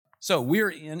So we're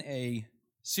in a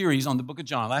series on the book of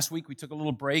John. Last week we took a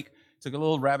little break, took a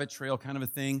little rabbit trail kind of a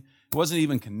thing. It wasn't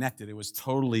even connected. It was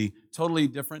totally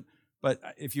different. But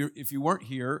if you weren't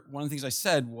here, one of the things I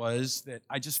said was that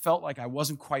I just felt like I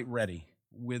wasn't quite ready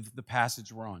with the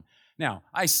passage we're on. Now,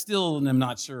 I still am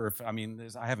not sure if,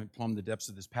 I haven't plumbed the depths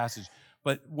of this passage,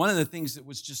 but one of the things that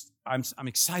was just, I'm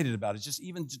excited about is just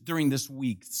even during this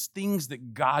week, things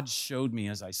that God showed me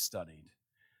as I studied.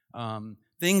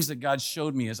 Things that God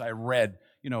showed me as I read,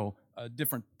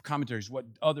 different commentaries, what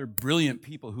other brilliant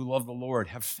people who love the Lord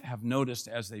have noticed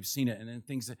as they've seen it, and then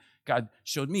things that God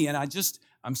showed me. And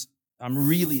I'm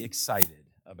really excited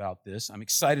about this. I'm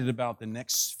excited about the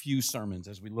next few sermons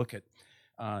as we look at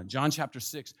John chapter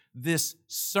 6. This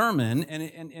sermon,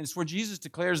 and it's where Jesus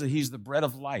declares that he's the bread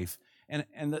of life.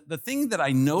 And the thing that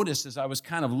I noticed as I was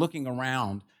kind of looking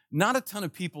around, not a ton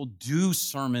of people do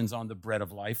sermons on the bread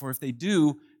of life, or if they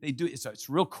do it's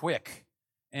real quick.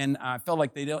 And I felt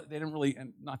like they didn't really,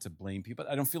 and not to blame people,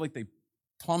 I don't feel like they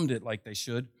plumbed it like they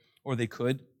should, or they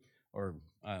could, or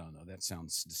I don't know, that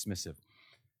sounds dismissive.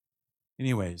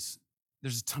 Anyways,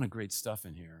 there's a ton of great stuff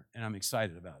in here, and I'm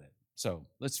excited about it. So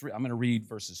I'm going to read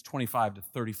verses 25 to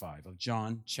 35 of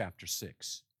John chapter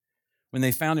 6. When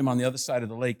they found him on the other side of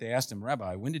the lake, they asked him,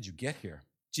 "Rabbi, when did you get here?"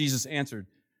 Jesus answered,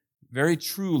 "Very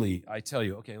truly, I tell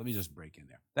you." Okay, let me just break in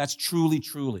there. That's truly,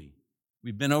 truly.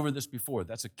 We've been over this before.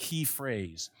 That's a key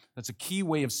phrase. That's a key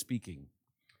way of speaking.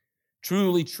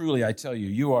 Truly, truly, I tell you,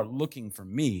 you are looking for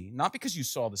me, not because you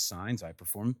saw the signs I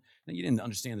performed, and you didn't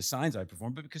understand the signs I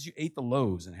performed, but because you ate the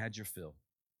loaves and had your fill.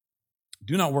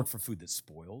 Do not work for food that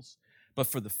spoils, but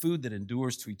for the food that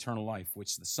endures to eternal life,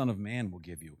 which the Son of Man will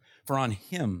give you. For on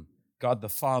him God the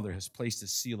Father has placed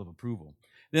his seal of approval.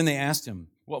 Then they asked him,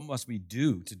 "What must we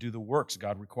do to do the works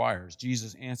God requires?"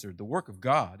 Jesus answered, "The work of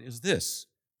God is this,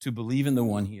 to believe in the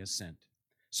one he has sent."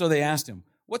 So they asked him,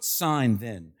 "What sign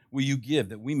then will you give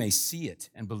that we may see it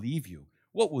and believe you?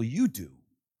 What will you do?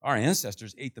 Our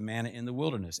ancestors ate the manna in the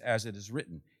wilderness, as it is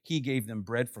written, he gave them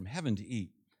bread from heaven to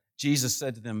eat." Jesus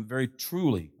said to them, "Very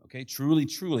truly, truly,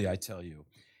 truly, I tell you,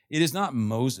 it is not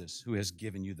Moses who has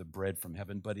given you the bread from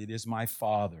heaven, but it is my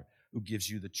Father who gives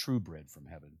you the true bread from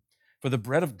heaven. For the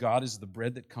bread of God is the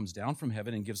bread that comes down from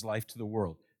heaven and gives life to the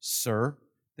world." "Sir,"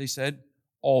 they said,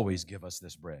 "always give us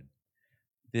this bread."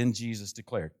 Then Jesus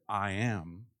declared, "I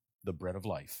am the bread of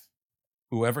life.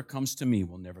 Whoever comes to me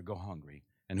will never go hungry,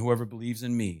 and whoever believes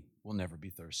in me will never be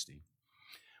thirsty."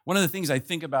 One of the things I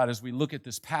think about as we look at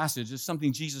this passage is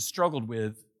something Jesus struggled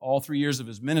with all 3 years of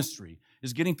his ministry,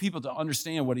 is getting people to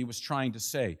understand what he was trying to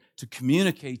say, to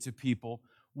communicate to people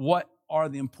what are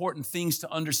the important things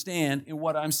to understand in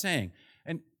what I'm saying.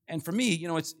 And for me,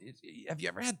 have you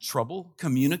ever had trouble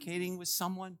communicating with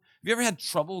someone? Have you ever had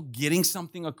trouble getting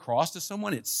something across to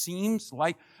someone? It seems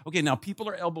like, okay, now people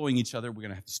are elbowing each other. We're going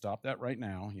to have to stop that right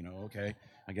now, okay.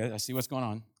 I see what's going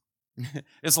on.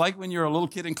 It's like when you're a little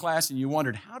kid in class and you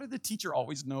wondered, how did the teacher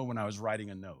always know when I was writing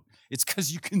a note? It's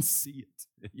because you can see it,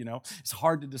 It's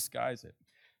hard to disguise it.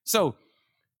 So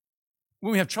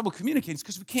when we have trouble communicating, it's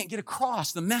because we can't get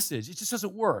across the message. It just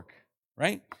doesn't work,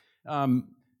 right?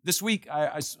 This week,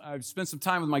 I spent some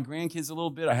time with my grandkids a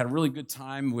little bit. I had a really good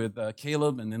time with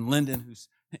Caleb and then Lyndon,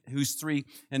 who's 3.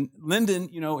 And Lyndon,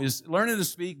 is learning to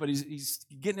speak, but he's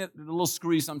getting it a little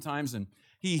screwy sometimes. And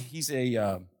he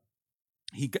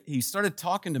started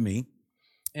talking to me,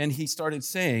 and he started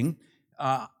saying,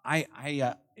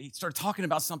 he started talking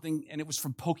about something, and it was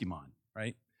from Pokemon,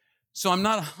 right? So I'm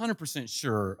not 100%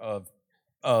 sure of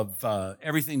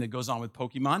everything that goes on with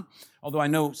Pokemon, although I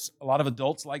know a lot of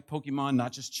adults like Pokemon,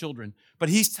 not just children. But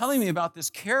he's telling me about this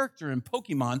character in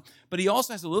Pokemon, but he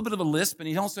also has a little bit of a lisp, and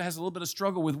he also has a little bit of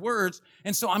struggle with words.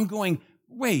 And so I'm going,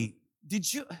 wait,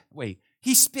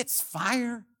 he spits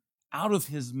fire out of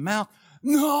his mouth?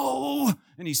 No!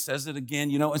 And he says it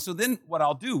again, And so then what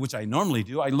I'll do, which I normally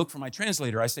do, I look for my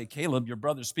translator. I say, "Caleb, your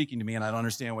brother's speaking to me, and I don't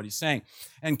understand what he's saying."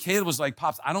 And Caleb was like,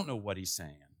 "Pops, I don't know what he's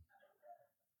saying."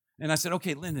 And I said,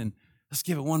 "Okay, Lyndon, let's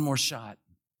give it one more shot.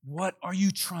 What are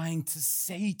you trying to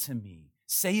say to me?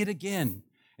 Say it again."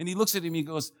 And he looks at me and he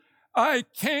goes, "I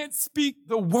can't speak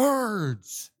the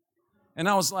words." And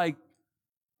I was like,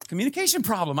 communication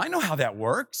problem. I know how that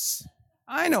works.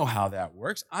 I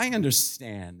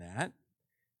understand that.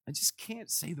 I just can't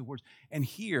say the words. And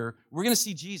here, we're going to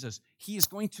see Jesus. He is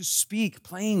going to speak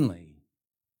plainly.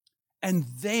 And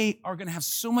they are going to have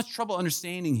so much trouble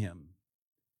understanding him,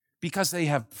 because they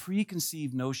have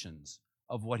preconceived notions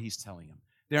of what he's telling them.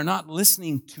 They're not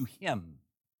listening to him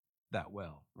that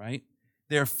well, right?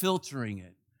 They're filtering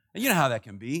it. And you know how that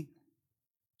can be.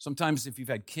 Sometimes if you've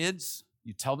had kids,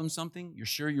 you tell them something, you're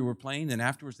sure you were playing, then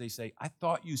afterwards they say, "I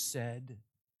thought you said."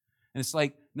 And it's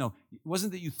like, no, it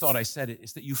wasn't that you thought I said it,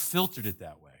 it's that you filtered it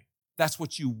that way. That's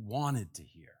what you wanted to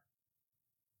hear.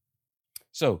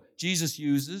 So Jesus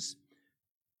uses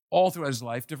all throughout his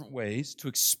life different ways to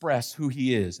express who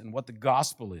he is and what the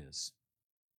gospel is.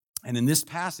 And in this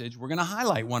passage, we're going to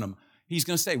highlight one of them. He's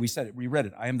going to say, we read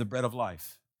it, I am the bread of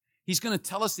life. He's going to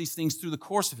tell us these things through the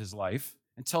course of his life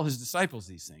and tell his disciples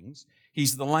these things.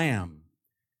 He's the Lamb.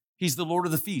 He's the Lord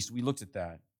of the feast. We looked at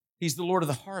that. He's the Lord of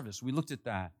the harvest. We looked at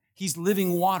that. He's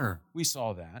living water. We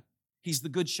saw that. He's the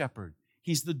good shepherd.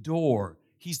 He's the door.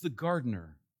 He's the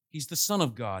gardener. He's the Son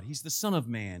of God. He's the Son of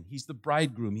Man. He's the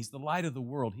bridegroom. He's the light of the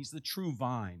world. He's the true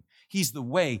vine. He's the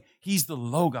way. He's the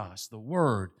Logos, the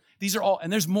Word. These are all,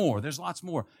 and there's more. There's lots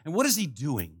more. And what is he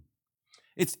doing?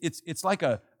 It's like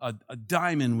a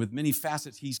diamond with many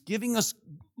facets. He's giving us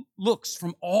looks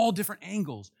from all different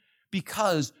angles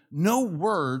because no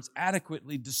words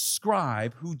adequately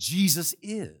describe who Jesus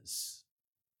is.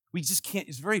 We just can't.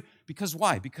 Because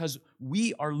why? Because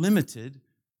we are limited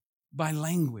by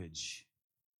language.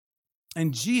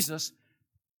 And Jesus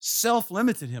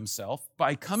self-limited himself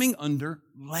by coming under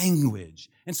language.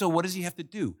 And so what does he have to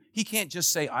do? He can't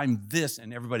just say, I'm this,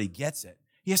 and everybody gets it.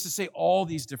 He has to say all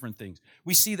these different things.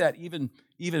 We see that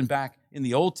even back in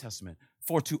the Old Testament.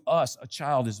 For to us a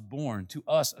child is born, to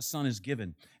us a son is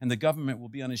given, and the government will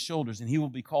be on his shoulders, and he will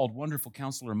be called Wonderful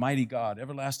Counselor, Mighty God,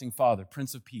 Everlasting Father,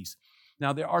 Prince of Peace.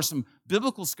 Now, there are some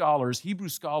biblical scholars, Hebrew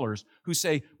scholars, who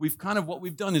say what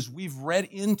we've done is we've read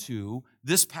into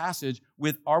this passage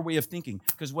with our way of thinking.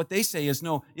 Because what they say is,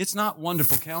 no, it's not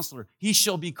Wonderful Counselor. He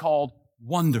shall be called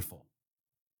Wonderful.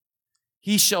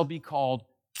 He shall be called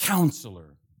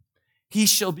Counselor. He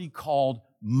shall be called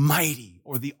Mighty,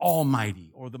 or the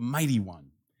Almighty, or the Mighty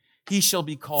One. He shall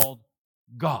be called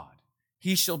God.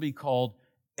 He shall be called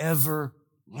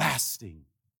Everlasting,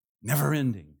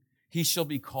 never-ending. He shall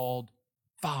be called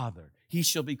Father. He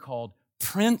shall be called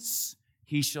Prince.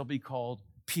 He shall be called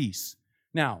Peace.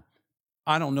 Now,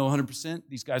 I don't know 100%.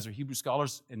 These guys are Hebrew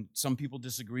scholars, and some people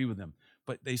disagree with them.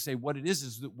 But they say what it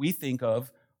is that we think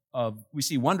of, we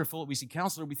see wonderful, we see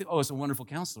counselor, we think, oh, it's a wonderful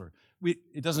counselor.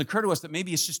 It doesn't occur to us that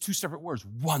maybe it's just two separate words,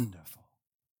 wonderful,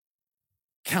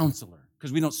 counselor,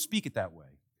 because we don't speak it that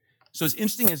way. So it's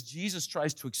interesting as Jesus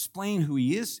tries to explain who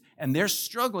he is, and they're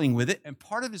struggling with it, and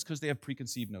part of it is because they have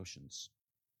preconceived notions.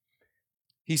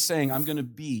 He's saying, I'm going to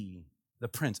be the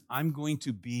prince. I'm going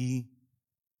to be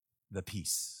the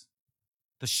peace,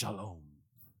 the shalom,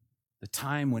 the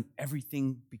time when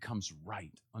everything becomes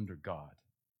right under God.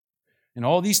 And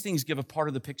all these things give a part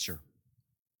of the picture.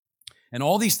 And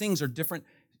all these things are different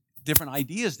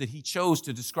ideas that he chose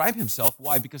to describe himself.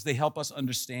 Why? Because they help us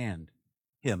understand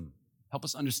him, help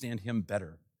us understand him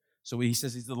better. So he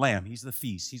says he's the Lamb, he's the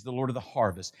feast, he's the Lord of the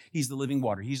harvest, he's the living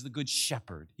water, he's the good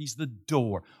shepherd, he's the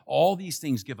door. All these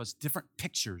things give us different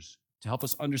pictures to help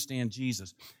us understand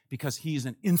Jesus because he's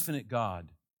an infinite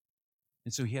God.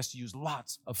 And so he has to use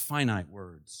lots of finite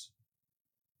words.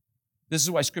 This is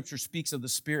why Scripture speaks of the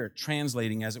Spirit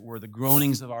translating, as it were, the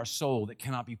groanings of our soul that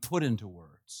cannot be put into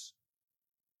words.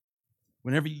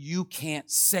 Whenever you can't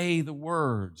say the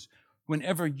words,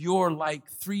 whenever you're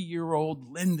like 3-year-old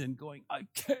Lyndon going, I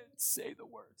can't say the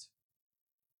words.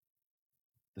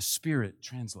 The Spirit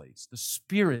translates. The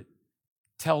Spirit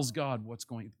tells God what's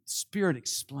going on. The Spirit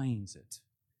explains it.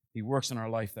 He works in our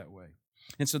life that way.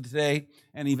 And so today,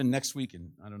 and even next week,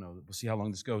 and I don't know, we'll see how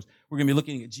long this goes, we're going to be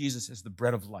looking at Jesus as the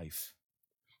bread of life.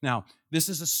 Now, this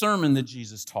is a sermon that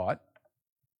Jesus taught,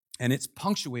 and it's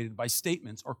punctuated by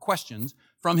statements or questions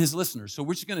from his listeners. So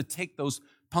we're just going to take those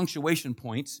punctuation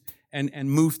points and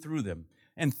move through them.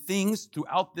 And things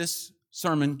throughout this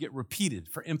sermon get repeated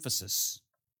for emphasis.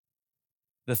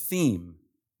 The theme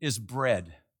is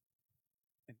bread.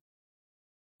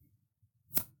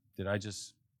 Did I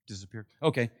just disappear?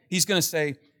 Okay. He's going to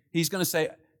say,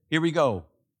 here we go.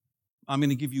 I'm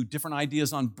going to give you different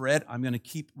ideas on bread. I'm going to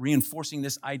keep reinforcing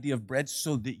this idea of bread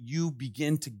so that you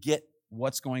begin to get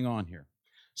what's going on here.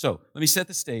 So let me set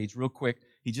the stage real quick.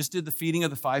 He just did the feeding of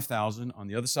the 5,000 on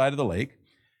the other side of the lake.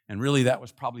 And really that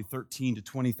was probably 13 to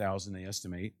 20,000, they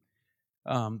estimate.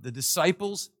 The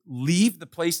disciples leave the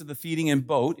place of the feeding in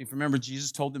boat. If you remember,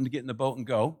 Jesus told them to get in the boat and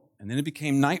go. And then it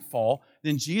became nightfall.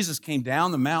 Then Jesus came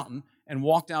down the mountain and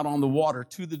walked out on the water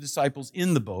to the disciples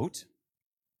in the boat.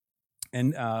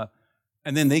 And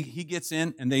then he gets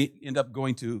in, and they end up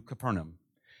going to Capernaum.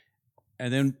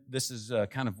 And then this is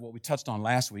kind of what we touched on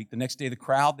last week. The next day, the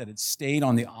crowd that had stayed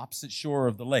on the opposite shore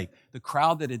of the lake, the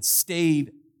crowd that had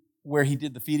stayed where he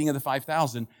did the feeding of the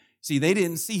 5,000, see, they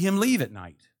didn't see him leave at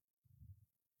night.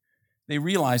 They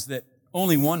realized that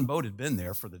only one boat had been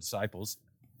there for the disciples,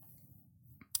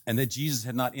 and that Jesus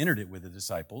had not entered it with the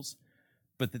disciples.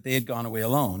 but that they had gone away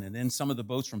alone. And then some of the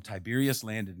boats from Tiberias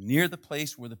landed near the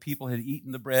place where the people had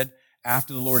eaten the bread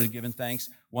after the Lord had given thanks.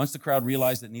 Once the crowd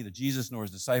realized that neither Jesus nor his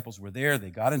disciples were there,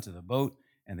 they got into the boat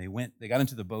and they got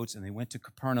into the boats and they went to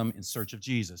Capernaum in search of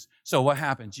Jesus. So what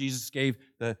happened? Jesus gave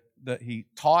he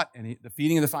taught and the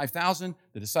feeding of the 5,000.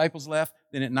 The disciples left.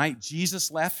 Then at night, Jesus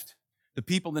left. The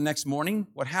people the next morning,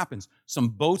 what happens? Some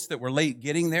boats that were late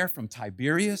getting there from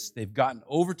Tiberias, they've gotten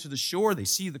over to the shore. They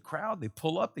see the crowd. They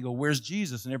pull up. They go, "Where's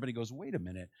Jesus?" And everybody goes, "Wait a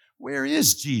minute. Where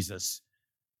is Jesus?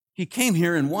 He came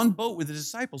here in one boat with the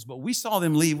disciples, but we saw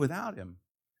them leave without him."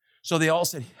 So they all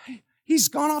said, "Hey, he's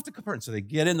gone off to Capernaum." So they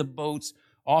get in the boats.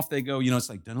 Off they go. It's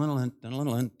like,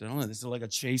 this is like a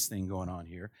chase thing going on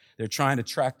here. They're trying to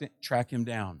track him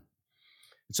down.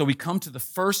 And so we come to the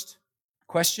first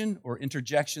question or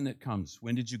interjection that comes.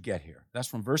 When did you get here? That's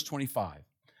from verse 25.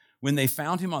 When they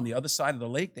found him on the other side of the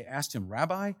lake, they asked him,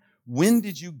 "Rabbi, when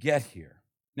did you get here?"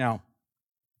 Now,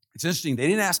 it's interesting. They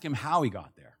didn't ask him how he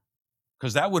got there,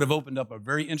 because that would have opened up a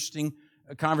very interesting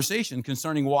conversation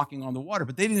concerning walking on the water.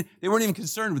 But they weren't even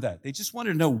concerned with that. They just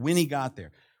wanted to know when he got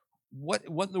there. What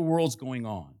in the world's going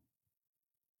on?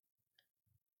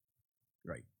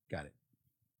 Right, got it.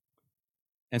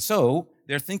 And so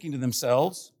they're thinking to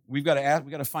themselves, we've got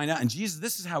to find out. And Jesus,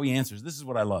 this is how he answers. This is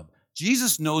what I love.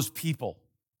 Jesus knows people.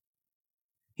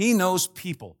 He knows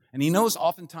people. And he knows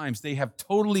oftentimes they have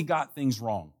totally got things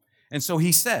wrong. And so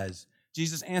he says,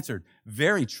 Jesus answered,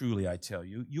 "Very truly I tell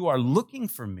you, you are looking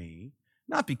for me,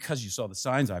 not because you saw the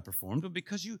signs I performed, but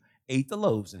because you ate the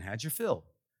loaves and had your fill.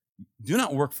 Do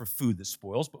not work for food that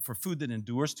spoils, but for food that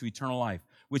endures to eternal life,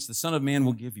 which the Son of Man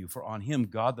will give you. For on him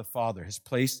God the Father has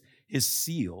placed his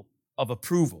seal of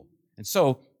approval." And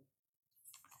so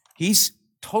he's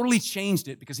totally changed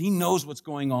it because he knows what's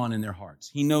going on in their hearts.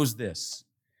 He knows this.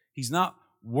 He's not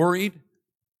worried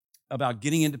about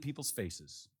getting into people's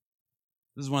faces.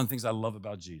 This is one of the things I love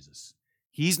about Jesus.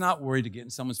 He's not worried to get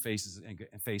in someone's face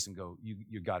and go,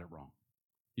 you got it wrong.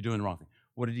 You're doing the wrong thing.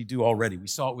 What did he do already? We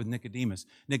saw it with Nicodemus.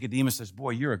 Nicodemus says,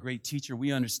 "Boy, you're a great teacher.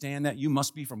 We understand that. You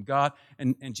must be from God."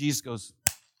 And Jesus goes,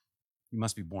 "You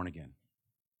must be born again."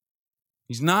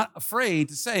 He's not afraid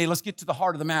to say, let's get to the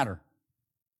heart of the matter.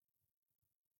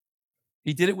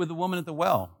 He did it with the woman at the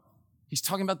well. He's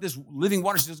talking about this living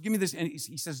water. She says, "Give me this." And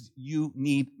he says, "You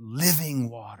need living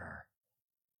water.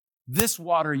 This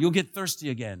water, you'll get thirsty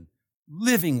again.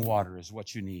 Living water is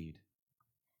what you need."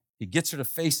 He gets her to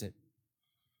face it.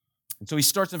 And so he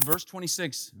starts in verse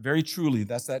 26, very truly.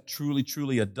 That's that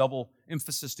truly, a double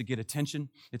emphasis to get attention.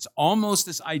 It's almost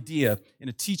this idea in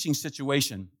a teaching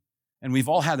situation, and we've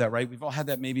all had that, right? We've all had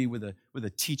that maybe with a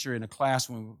teacher in a class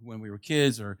when we were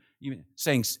kids, or even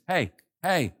saying, hey,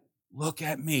 look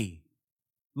at me.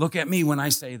 Look at me when I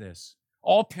say this.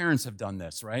 All parents have done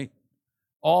this, right?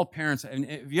 All parents. And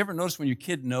have you ever noticed when your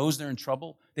kid knows they're in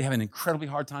trouble, they have an incredibly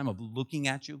hard time of looking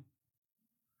at you?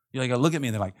 You're like, "Look at me,"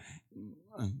 and they're like,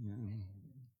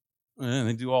 and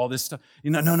they do all this stuff.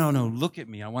 No, look at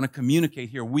me. I want to communicate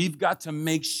here. We've got to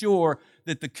make sure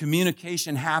that the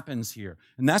communication happens here.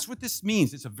 And that's what this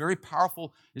means. It's a very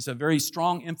powerful, it's a very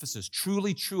strong emphasis.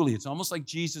 Truly. It's almost like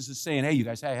Jesus is saying, "Hey, you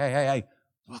guys, hey,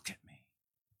 look at me.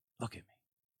 Look at me."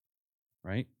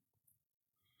 Right?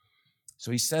 So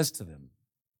he says to them,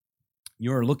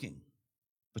 "You're looking,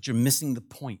 but you're missing the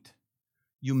point.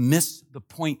 You miss the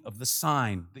point of the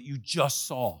sign that you just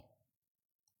saw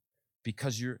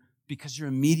because your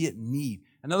immediate need."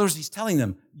 In other words, he's telling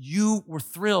them, you were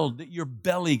thrilled that your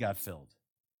belly got filled.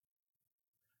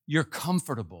 You're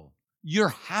comfortable. You're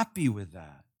happy with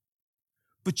that.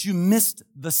 But you missed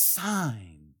the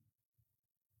sign.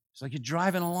 It's like you're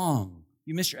driving along.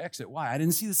 You miss your exit. Why? I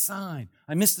didn't see the sign.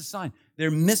 I missed the sign. They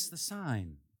missed the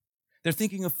sign. They're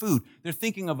thinking of food. They're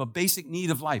thinking of a basic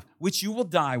need of life, which you will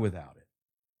die without it.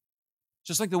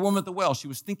 Just like the woman at the well, she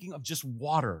was thinking of just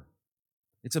water.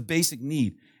 It's a basic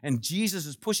need. And Jesus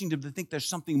is pushing them to think there's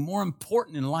something more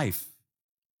important in life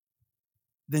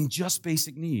than just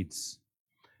basic needs.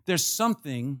 There's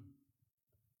something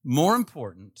more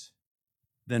important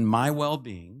than my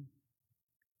well-being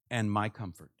and my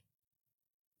comfort.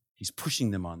 He's pushing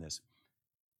them on this.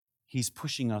 He's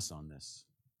pushing us on this.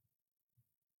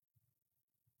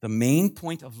 The main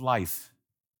point of life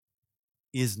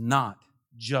is not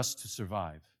just to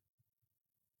survive.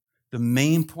 The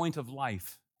main point of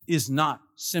life is not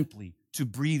simply to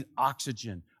breathe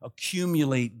oxygen,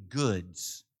 accumulate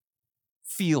goods,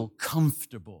 feel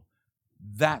comfortable.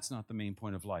 That's not the main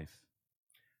point of life.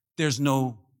 There's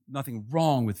nothing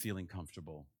wrong with feeling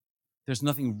comfortable. There's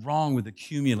nothing wrong with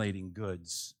accumulating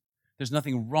goods. There's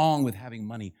nothing wrong with having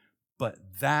money, but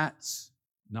that's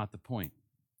not the point.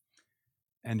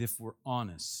 And if we're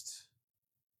honest,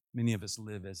 Many of us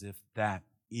live as if that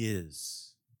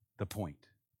is the point.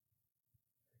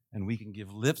 And we can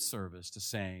give lip service to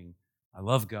saying, I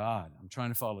love God, I'm trying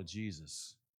to follow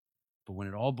Jesus. But when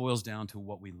it all boils down to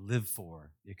what we live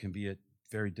for, it can be a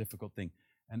very difficult thing.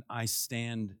 And I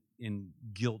stand in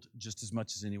guilt just as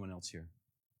much as anyone else here.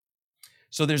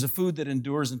 So there's a food that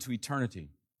endures into eternity.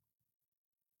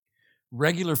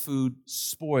 Regular food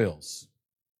spoils,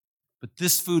 but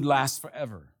this food lasts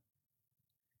forever.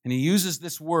 And he uses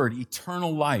this word,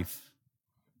 eternal life,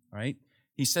 right?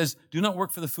 He says, do not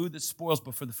work for the food that spoils,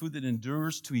 but for the food that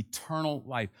endures to eternal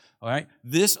life, all right?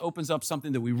 This opens up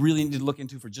something that we really need to look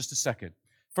into for just a second.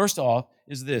 First off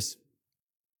is this,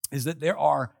 is that there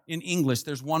are, in English,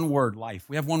 there's one word, life.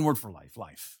 We have one word for life,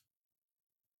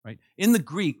 right? In the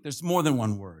Greek, there's more than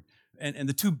one word. And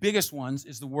the two biggest ones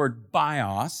is the word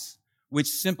bios, which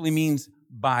simply means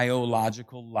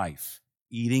biological life,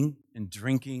 eating and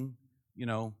drinking. You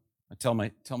know, I tell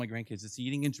my grandkids it's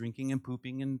eating and drinking and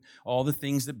pooping and all the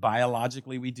things that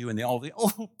biologically we do, and they all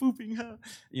pooping, huh?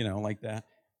 You know, like that.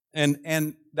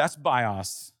 And that's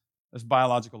bios. That's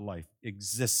biological life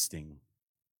existing.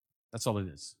 That's all it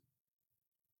is.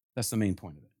 That's the main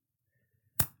point of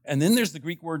it. And then there's the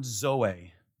Greek word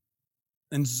zoe.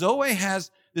 And zoe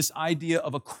has this idea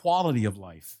of a quality of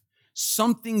life,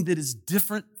 something that is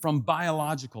different from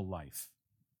biological life.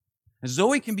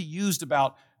 Zoe can be used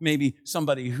about maybe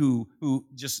somebody who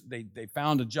just, they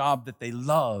found a job that they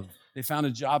love. They found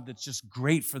a job that's just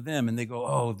great for them, and they go,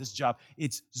 oh, this job,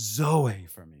 it's Zoe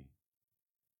for me.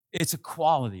 It's a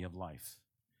quality of life.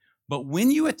 But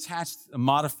when you attach a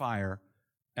modifier,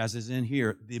 as is in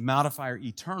here, the modifier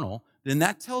eternal, then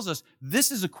that tells us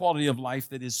this is a quality of life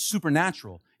that is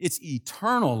supernatural. It's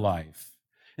eternal life.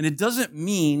 And it doesn't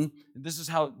mean, this is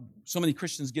how so many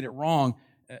Christians get it wrong,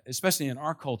 especially in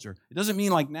our culture. It doesn't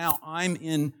mean like now I'm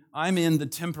in the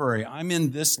temporary, I'm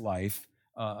in this life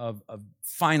of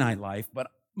finite life, but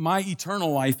my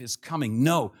eternal life is coming.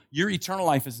 No, your eternal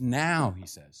life is now, he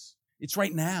says. It's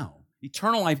right now.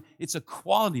 Eternal life, it's a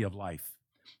quality of life,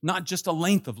 not just a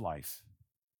length of life.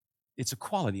 It's a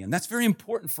quality, and that's very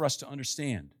important for us to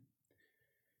understand.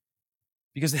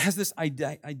 Because it has this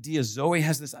idea, Zoe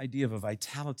has this idea of a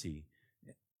vitality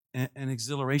and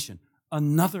exhilaration.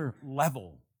 Another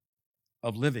level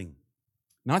of living,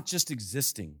 not just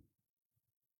existing.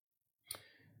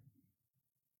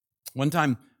 One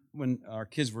time when our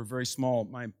kids were very small,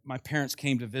 my parents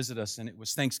came to visit us, and it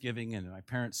was Thanksgiving, and my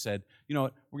parents said, you know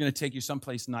what, we're going to take you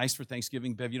someplace nice for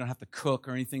Thanksgiving, Bev. You don't have to cook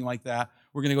or anything like that.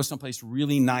 We're going to go someplace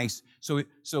really nice.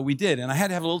 So we did, and I had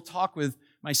to have a little talk with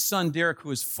my son, Derek,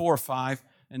 who is 4 or 5,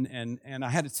 and I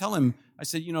had to tell him, I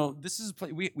said, you know, this is a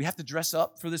place, we have to dress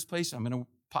up for this place.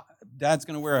 Dad's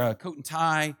going to wear a coat and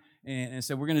tie, and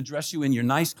said, we're going to dress you in your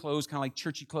nice clothes, kind of like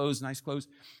churchy clothes, nice clothes,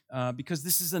 because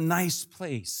this is a nice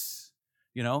place,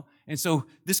 you know? And so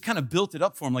this kind of built it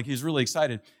up for him, like he was really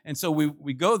excited. And so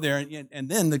we go there, and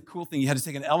then the cool thing, you had to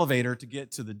take an elevator to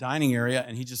get to the dining area,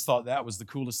 and he just thought that was the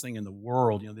coolest thing in the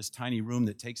world, you know, this tiny room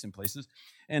that takes him places.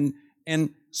 And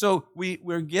so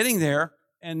we're getting there,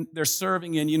 and they're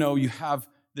serving, and, you know, you have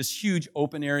this huge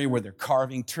open area where they're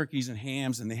carving turkeys and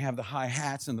hams, and they have the high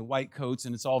hats and the white coats,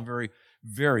 and it's all very,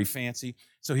 very fancy.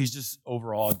 So he's just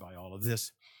overawed by all of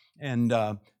this. And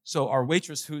so our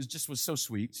waitress, who was so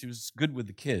sweet, she was good with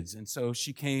the kids, and so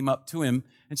she came up to him,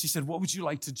 and she said, what would you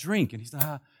like to drink? And he said,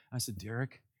 I said,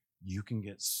 Derek, you can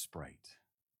get Sprite.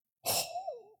 Oh,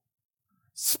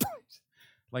 Sprite.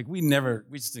 Like we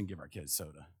just didn't give our kids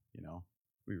soda, you know.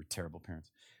 We were terrible parents.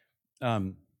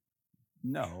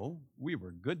 No, we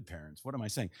were good parents. What am I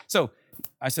saying? So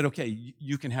I said, okay,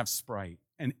 you can have Sprite.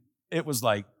 And it was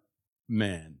like,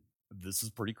 man, this is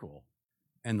pretty cool.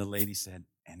 And the lady said,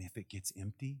 and if it gets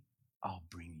empty, I'll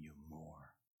bring you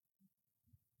more.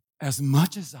 As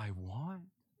much as I want.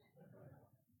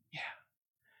 Yeah.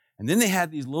 And then they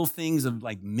had these little things of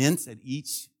like mints at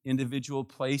each individual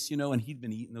place, you know, and he'd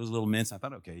been eating those little mints. I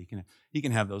thought, okay, he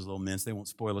can have those little mints. They won't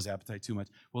spoil his appetite too much.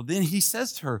 Well, then he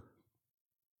says to her,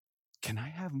 can I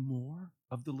have more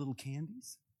of the little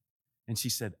candies? And she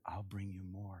said, I'll bring you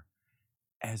more,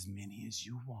 as many as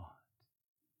you want.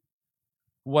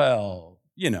 Well,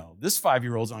 you know, this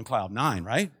 5-year-old's on cloud 9,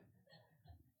 right?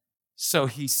 So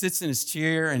he sits in his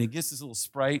chair and he gets his little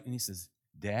Sprite and he says,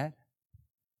 Dad,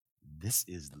 this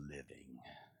is living.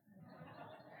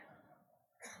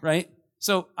 Right?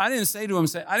 So I didn't say to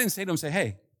him,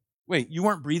 hey, wait, you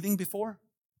weren't breathing before?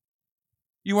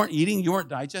 You weren't eating? You weren't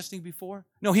digesting before?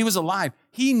 No, he was alive.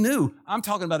 He knew. I'm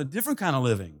talking about a different kind of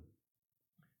living.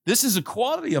 This is a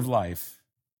quality of life.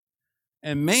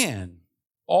 And man,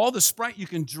 all the Sprite you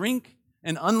can drink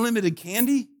and unlimited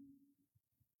candy,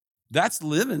 That's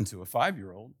living to a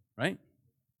 5-year-old, right?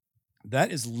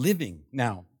 That is living.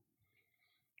 Now,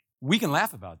 we can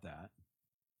laugh about that.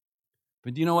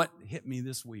 But do you know what hit me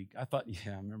this week? I thought,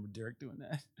 yeah, I remember Derek doing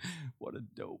that. What a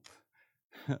dope.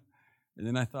 And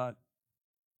then I thought,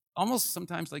 almost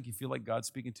sometimes like you feel like God's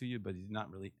speaking to you, but he's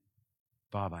not really.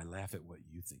 Bob, I laugh at what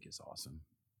you think is awesome.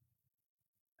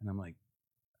 And I'm like,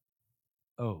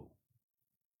 oh,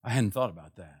 I hadn't thought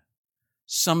about that.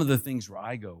 Some of the things where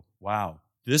I go, wow,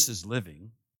 this is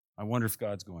living. I wonder if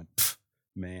God's going,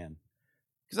 man.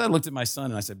 Because I looked at my son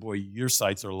and I said, boy, your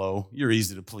sights are low. You're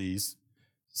easy to please.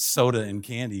 Soda and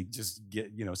candy just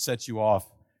sets you off.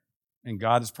 And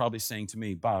God is probably saying to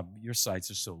me, Bob, your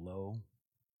sights are so low,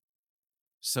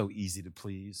 so easy to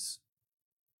please.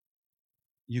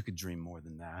 You could dream more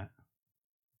than that.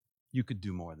 You could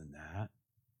do more than that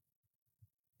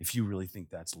if you really think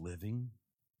that's living.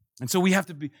 And so we have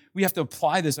to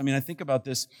apply this. I mean, I think about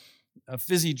this. A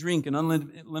fizzy drink and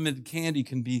unlimited candy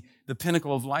can be the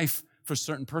pinnacle of life for a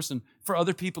certain person. For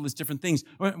other people, it's different things.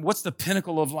 What's the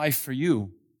pinnacle of life for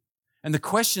you? And the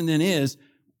question then is,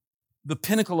 the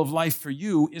pinnacle of life for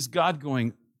you, is God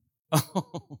going,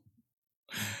 oh,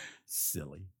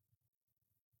 silly.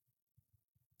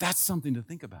 That's something to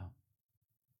think about.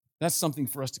 That's something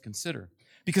for us to consider.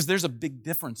 Because there's a big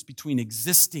difference between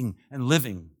existing and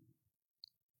living.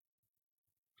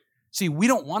 See, we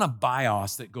don't want a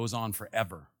bios that goes on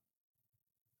forever.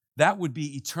 That would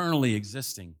be eternally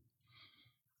existing.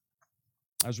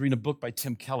 I was reading a book by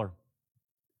Tim Keller,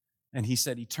 and he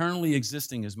said, eternally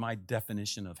existing is my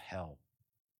definition of hell.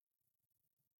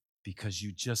 Because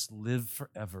you just live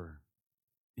forever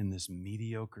in this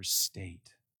mediocre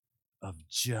state of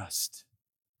just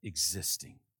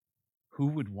existing. Who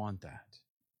would want that?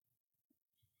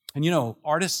 And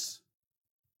artists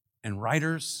and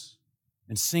writers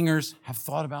and singers have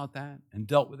thought about that and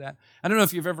dealt with that. I don't know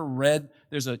if you've ever read,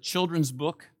 there's a children's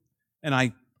book, and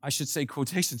I should say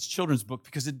quotations, children's book,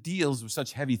 because it deals with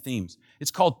such heavy themes.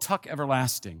 It's called Tuck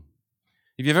Everlasting.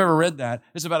 If you've ever read that,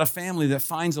 it's about a family that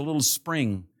finds a little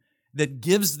spring that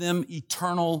gives them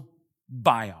eternal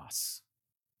bios.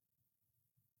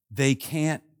 They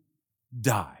can't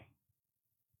die.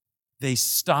 They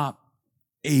stop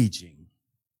aging.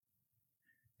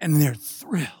 And they're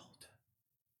thrilled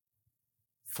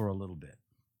for a little bit.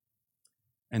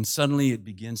 And suddenly it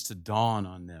begins to dawn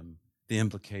on them the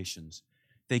implications.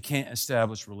 They can't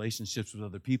establish relationships with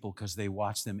other people because they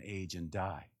watch them age and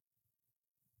die.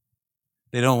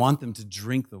 They don't want them to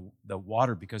drink the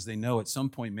water because they know at some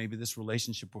point maybe this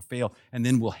relationship will fail and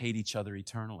then we'll hate each other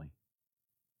eternally.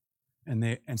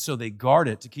 And so they guard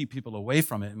it to keep people away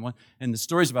from it. And the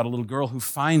story's about a little girl who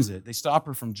finds it. They stop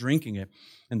her from drinking it.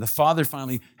 And the father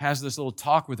finally has this little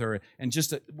talk with her. And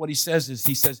what he says is,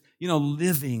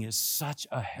 living is such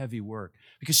a heavy work.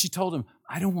 Because she told him,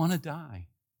 I don't want to die.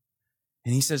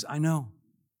 And he says, I know.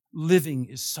 Living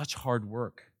is such hard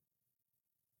work.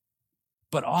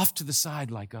 But off to the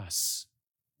side like us,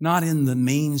 not in the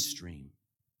mainstream,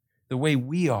 the way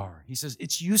we are. He says,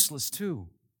 it's useless too.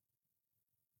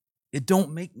 It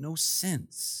don't make no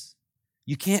sense.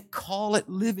 You can't call it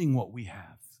living what we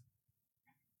have.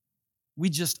 We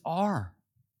just are.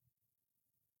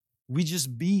 We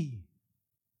just be.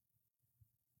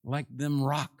 Like them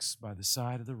rocks by the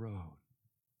side of the road.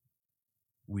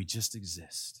 We just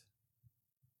exist.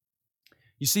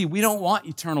 You see, we don't want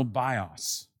eternal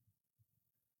bios.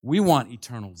 We want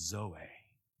eternal Zoe.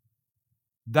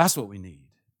 That's what we need.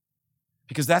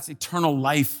 Because that's eternal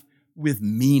life with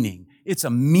meaning. It's a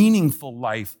meaningful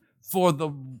life for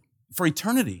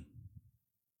eternity.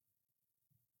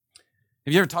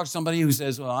 Have you ever talked to somebody who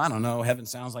says, well, I don't know, heaven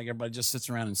sounds like everybody just sits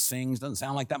around and sings. Doesn't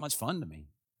sound like that much fun to me.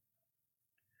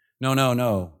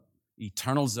 No.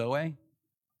 Eternal Zoe,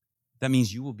 that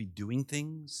means you will be doing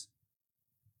things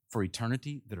for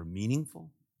eternity that are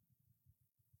meaningful,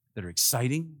 that are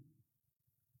exciting,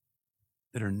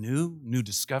 that are new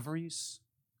discoveries.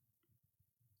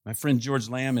 My friend George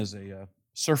Lamb is a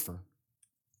surfer.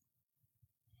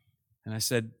 And I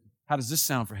said, how does this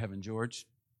sound for heaven, George?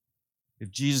 If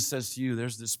Jesus says to you,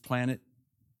 there's this planet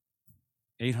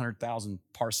 800,000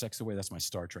 parsecs away, that's my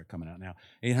Star Trek coming out now,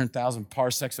 800,000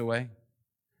 parsecs away,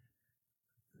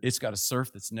 it's got a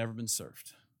surf that's never been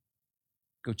surfed.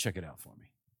 Go check it out for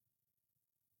me.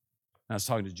 And I was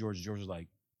talking to George. George was like,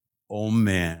 oh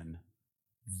man,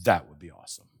 that would be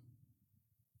awesome.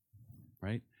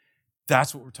 Right?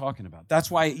 That's what we're talking about.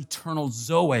 That's why eternal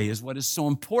Zoe is what is so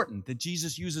important, that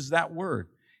Jesus uses that word,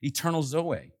 eternal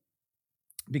Zoe.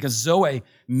 Because Zoe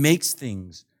makes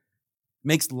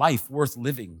life worth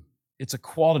living. It's a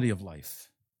quality of life.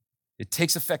 It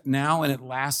takes effect now and it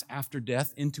lasts after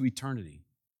death into eternity.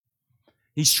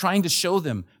 He's trying to show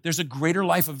them there's a greater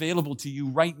life available to you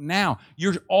right now.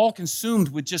 You're all consumed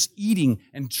with just eating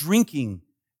and drinking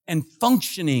and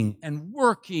functioning and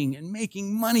working and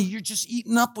making money. You're just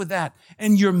eaten up with that.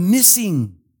 And you're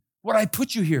missing what I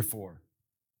put you here for.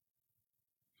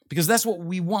 Because that's what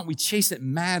we want. We chase it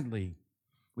madly.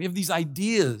 We have these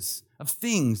ideas of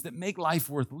things that make life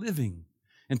worth living.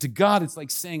 And to God, it's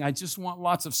like saying, I just want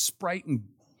lots of Sprite and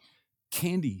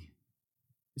candy.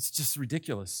 It's just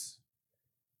ridiculous.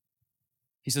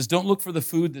 He says, don't look for the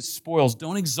food that spoils.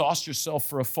 Don't exhaust yourself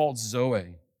for a false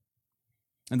Zoe.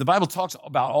 And the Bible talks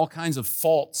about all kinds of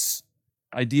false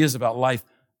ideas about life.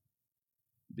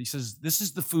 But he says, this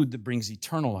is the food that brings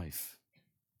eternal life.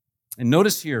 And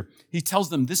notice here, he tells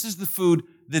them, this is the food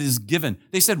that is given.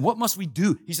 They said, what must we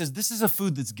do? He says, this is a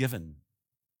food that's given.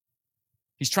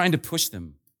 He's trying to push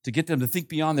them, to get them to think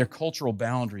beyond their cultural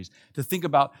boundaries, to think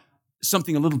about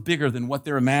something a little bigger than what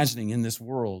they're imagining in this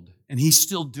world. And he's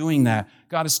still doing that.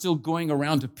 God is still going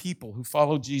around to people who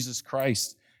follow Jesus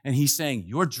Christ. And he's saying,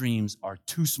 your dreams are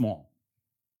too small.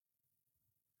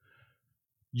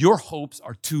 Your hopes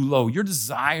are too low. Your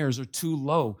desires are too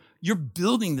low. You're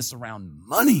building this around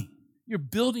money. You're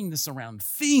building this around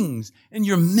things. And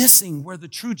you're missing where the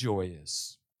true joy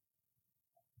is.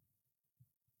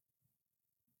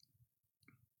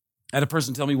 I had a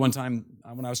person tell me one time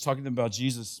when I was talking to them about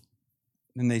Jesus,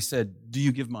 and they said, do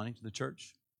you give money to the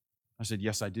church? I said,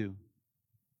 yes, I do.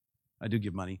 I do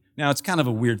give money. Now, it's kind of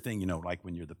a weird thing, like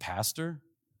when you're the pastor,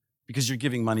 because you're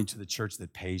giving money to the church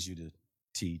that pays you to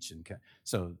teach. And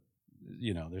so,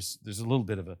 there's a little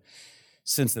bit of a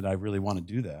sense that I really want to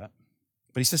do that.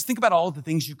 But he says, think about all of the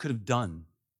things you could have done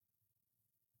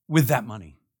with that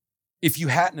money if you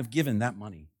hadn't have given that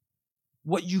money,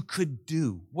 what you could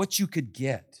do, what you could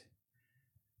get.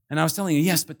 And I was telling you,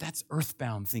 yes, but that's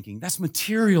earthbound thinking. That's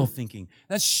material thinking.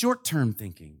 That's short-term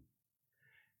thinking.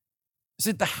 I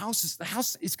said, my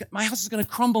house is going to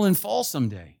crumble and fall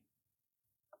someday.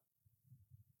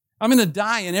 I'm going to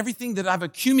die, and everything that I've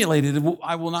accumulated,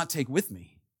 I will not take with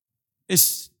me.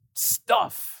 It's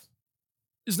stuff.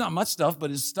 It's not much stuff,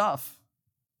 but it's stuff,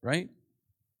 right?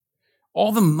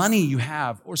 All the money you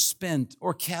have or spent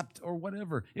or kept or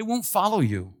whatever, it won't follow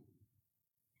you.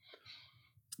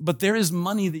 But there is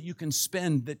money that you can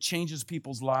spend that changes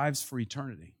people's lives for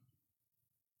eternity.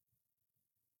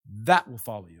 That will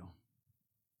follow you.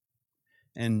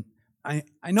 And I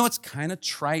know it's kind of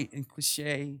trite and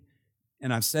cliche,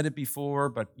 and I've said it before,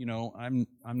 but I'm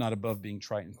not above being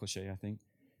trite and cliche, I think.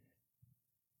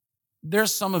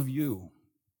 There's some of you,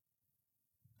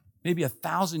 maybe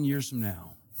 1,000 years from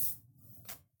now,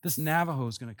 this Navajo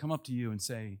is going to come up to you and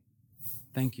say,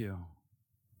 thank you.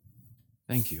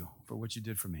 Thank you for what you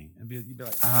did for me. And you'd be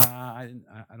like, I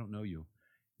don't know you.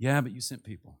 Yeah, but you sent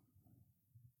people.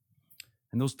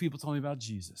 And those people told me about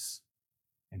Jesus.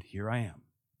 And here I am.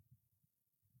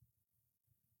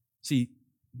 See,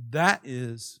 that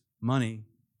is money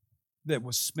that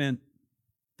was spent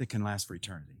that can last for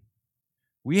eternity.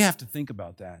 We have to think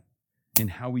about that in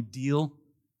how we deal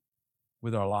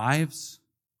with our lives,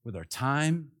 with our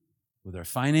time, with our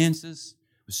finances,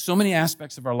 with so many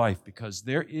aspects of our life, because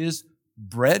there is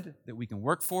bread that we can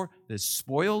work for that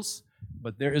spoils,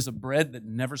 but there is a bread that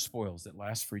never spoils, that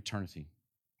lasts for eternity.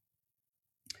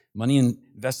 Money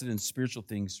invested in spiritual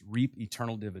things reap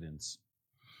eternal dividends.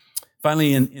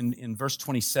 Finally, in verse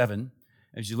 27,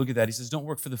 as you look at that, he says, don't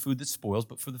work for the food that spoils,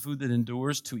 but for the food that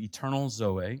endures to eternal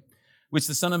Zoe, which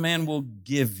the Son of Man will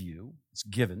give you. It's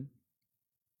given.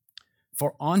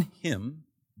 For on him,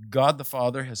 God the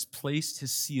Father has placed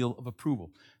his seal of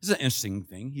approval. This is an interesting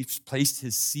thing. He's placed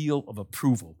his seal of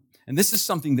approval. And this is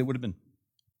something that would have been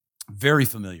very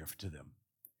familiar to them.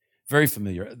 Very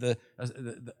familiar. The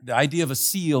idea of a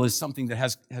seal is something that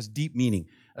has deep meaning.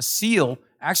 A seal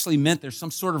actually meant there's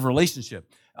some sort of relationship.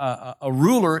 A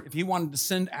ruler, if he wanted to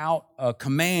send out a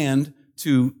command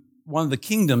to one of the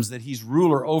kingdoms that he's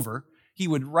ruler over, he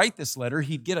would write this letter.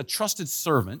 He'd get a trusted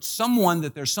servant, someone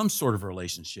that there's some sort of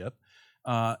relationship,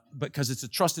 because it's a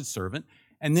trusted servant,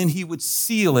 and then he would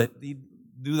seal it. He'd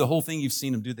do the whole thing you've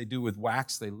seen them do. They do with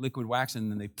wax. They liquid wax, and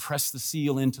then they press the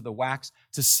seal into the wax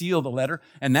to seal the letter.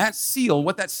 And that seal,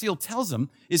 what that seal tells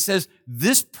them, it says,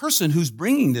 this person who's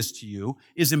bringing this to you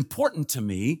is important to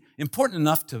me, important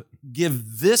enough to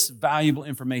give this valuable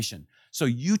information. So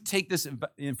you take this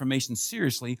information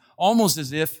seriously, almost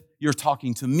as if you're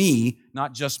talking to me,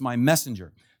 not just my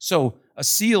messenger. So a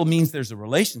seal means there's a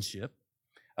relationship.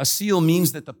 A seal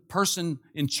means that the person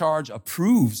in charge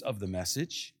approves of the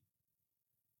message.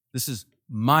 This is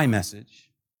my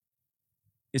message.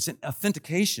 It's an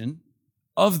authentication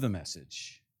of the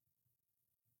message.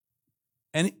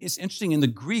 And it's interesting, in the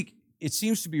Greek, it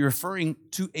seems to be referring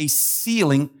to a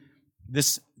sealing.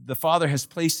 The Father has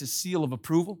placed his seal of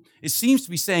approval. It seems to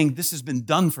be saying, this has been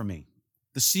done for me.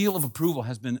 The seal of approval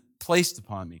has been placed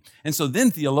upon me. And so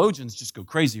then theologians just go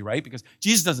crazy, right? Because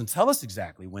Jesus doesn't tell us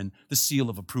exactly when the seal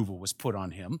of approval was put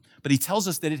on him, but he tells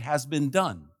us that it has been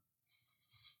done.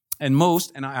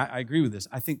 And I agree with this,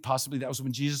 I think possibly that was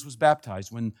when Jesus was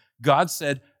baptized, when God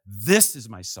said, this is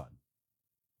my Son,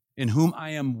 in whom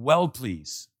I am well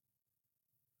pleased.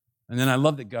 And then I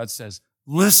love that God says,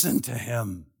 listen to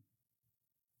him.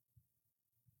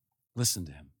 Listen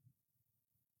to him.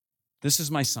 This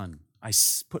is my Son. I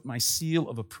put my seal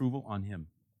of approval on him.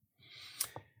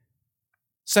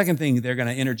 Second thing they're going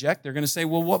to interject, they're going to say,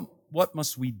 well, what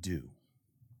must we do?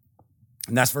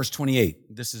 And that's verse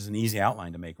 28. This is an easy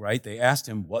outline to make, right? They asked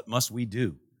him, what must we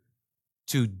do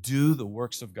to do the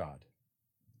works of God?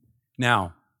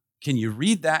 Now, can you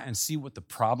read that and see what the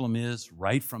problem is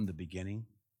right from the beginning?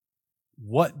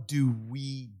 What do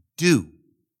we do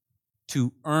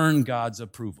to earn God's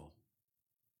approval?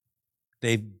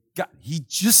 He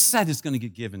just said it's going to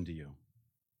get given to you.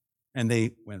 And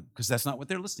they went, because that's not what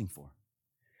they're listening for.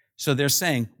 So they're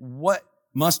saying, what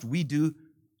must we do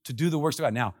to do the works of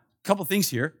God? Now, a couple things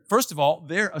here. First of all,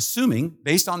 they're assuming,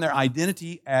 based on their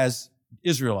identity as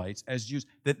Israelites, as Jews,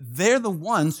 that they're the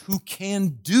ones who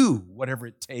can do whatever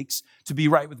it takes to be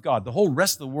right with God. The whole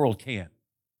rest of the world can't.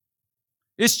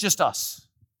 It's just us.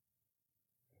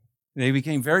 They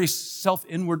became very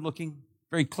self-inward looking,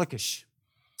 very cliquish,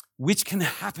 which can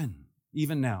happen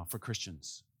even now for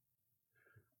Christians.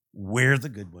 We're the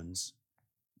good ones.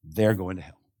 They're going to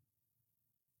hell.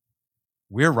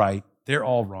 We're right. They're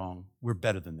all wrong. We're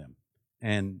better than them.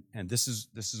 And this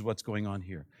is what's going on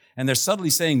here. And they're subtly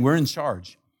saying we're in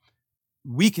charge.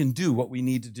 We can do what we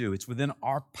need to do. It's within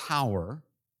our power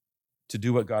to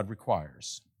do what God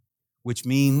requires, which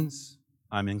means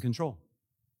I'm in control,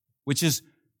 which is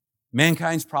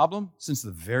mankind's problem since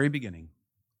the very beginning.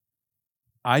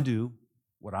 I do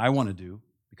what I want to do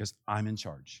because I'm in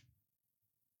charge.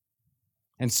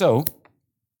 And so,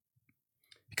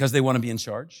 because they want to be in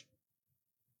charge,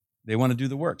 they want to do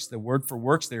the works. The word for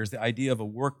works there is the idea of a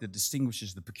work that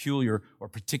distinguishes the peculiar or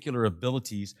particular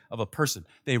abilities of a person.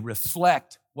 They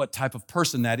reflect what type of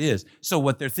person that is. So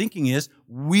what they're thinking is,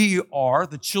 we are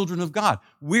the children of God.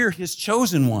 We're his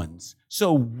chosen ones.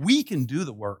 So we can do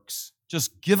the works.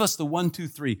 Just give us the 1, 2,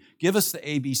 3. Give us the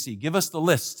ABC. Give us the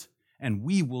list. And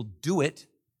we will do it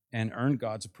and earn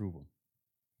God's approval.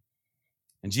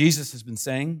 And Jesus has been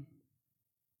saying,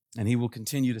 and he will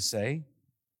continue to say,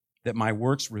 that my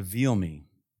works reveal me.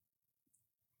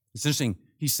 It's interesting.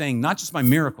 He's saying not just my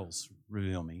miracles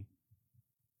reveal me.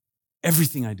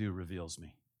 Everything I do reveals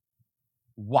me.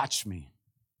 Watch me.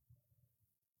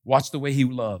 Watch the way he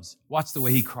loves. Watch the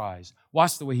way he cries.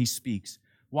 Watch the way he speaks.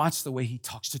 Watch the way he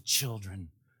talks to children.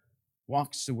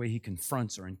 Watch the way he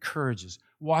confronts or encourages.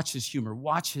 Watch his humor.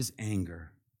 Watch his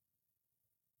anger.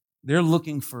 They're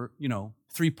looking for,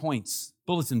 3 points,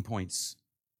 bulletin points.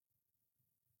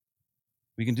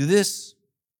 We can do this.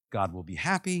 God will be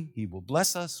happy. He will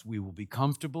bless us. We will be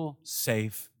comfortable,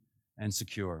 safe, and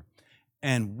secure.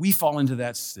 And we fall into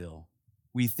that still.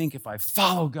 We think if I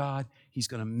follow God, he's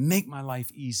going to make my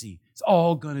life easy. It's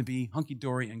all going to be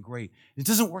hunky-dory and great. It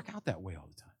doesn't work out that way all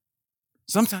the time.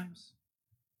 Sometimes,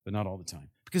 but not all the time,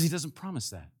 because he doesn't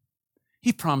promise that.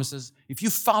 He promises, if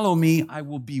you follow me, I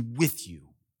will be with you.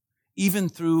 Even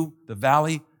through the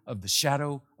valley of the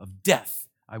shadow of death,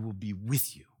 I will be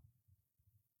with you.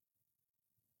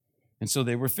 And so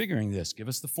they were figuring this. Give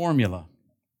us the formula.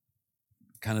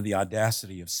 Kind of the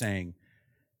audacity of saying,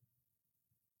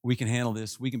 we can handle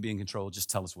this, we can be in control, just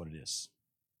tell us what it is.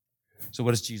 So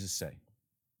what does Jesus say?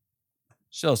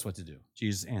 Show us what to do.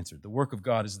 Jesus answered, the work of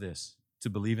God is this, to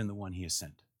believe in the one he has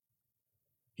sent.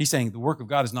 He's saying the work of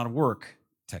God is not a work,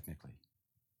 technically.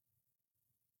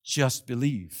 Just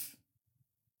believe.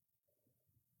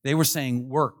 They were saying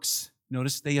works.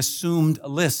 Notice they assumed a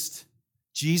list.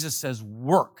 Jesus says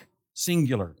work.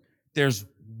 Singular. There's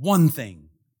one thing,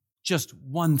 just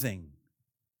one thing.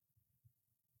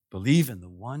 Believe in the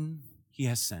one he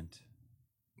has sent.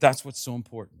 That's what's so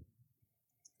important.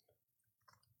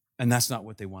 And that's not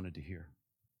what they wanted to hear.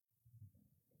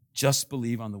 Just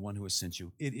believe on the one who has sent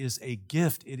you. It is a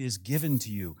gift. It is given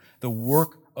to you. The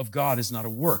work of God is not a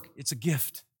work. It's a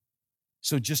gift.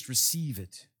 So just receive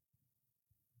it.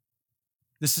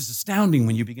 This is astounding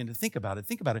when you begin to think about it.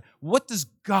 Think about it. What does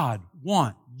God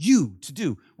want you to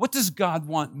do? What does God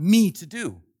want me to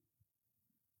do?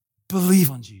 Believe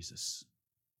on Jesus.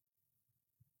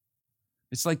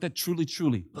 It's like that truly,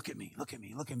 truly, look at me, look at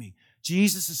me, look at me.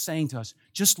 Jesus is saying to us,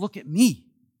 just look at me.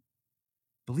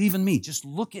 Believe in me. Just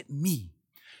look at me.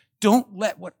 Don't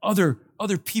let what other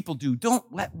people do,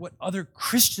 don't let what other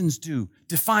Christians do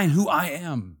define who I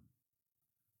am.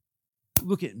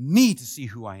 Look at me to see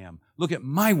who I am. Look at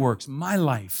my works, my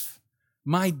life,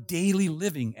 my daily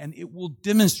living, and it will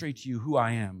demonstrate to you who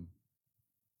I am.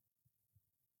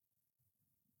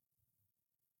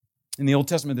 In the Old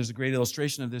Testament, there's a great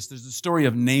illustration of this. There's the story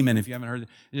of Naaman. If you haven't heard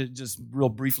it, just real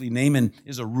briefly, Naaman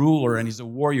is a ruler and he's a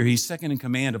warrior. He's second in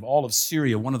command of all of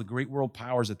Syria, one of the great world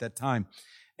powers at that time.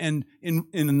 And in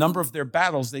a number of their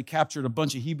battles, they captured a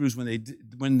bunch of Hebrews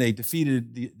when they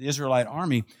defeated the Israelite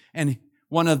army. And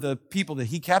one of the people that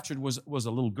he captured was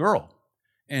a little girl.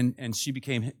 And she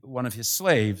became one of his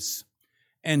slaves.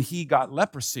 And he got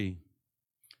leprosy.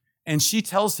 And she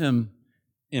tells him,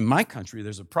 in my country,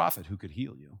 there's a prophet who could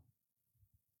heal you.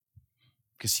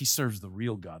 Because he serves the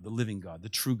real God, the living God, the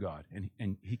true God,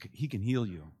 and he can heal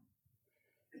you.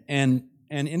 And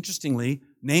interestingly,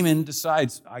 Naaman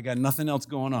decides, I got nothing else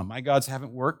going on. My gods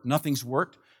haven't worked. Nothing's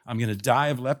worked. I'm going to die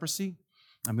of leprosy.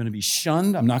 I'm going to be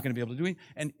shunned. I'm not going to be able to do anything.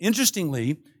 And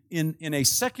interestingly, in a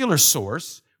secular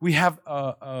source, we have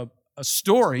a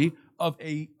story of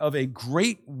a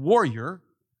great warrior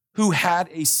who had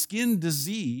a skin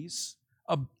disease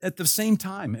at the same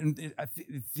time. And I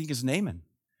think it's Naaman,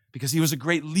 because he was a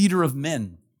great leader of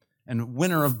men and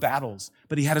winner of battles,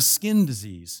 but he had a skin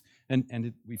disease,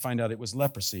 and we find out it was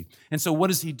leprosy. And so what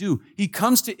does he do? He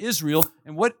comes to Israel,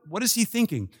 and what is he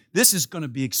thinking? This is going to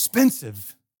be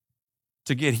expensive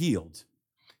to get healed.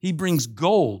 He brings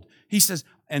gold. He says,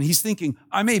 and he's thinking,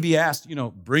 I may be asked,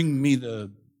 bring me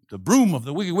the broom of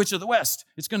the Wicked Witch of the West.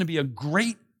 It's going to be a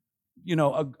great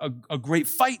a great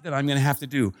fight that I'm going to have to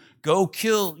do. Go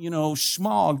kill,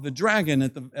 Shmog, the dragon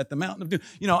at the mountain of doom.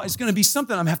 It's going to be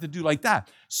something I'm going to have to do like that.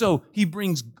 So he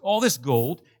brings all this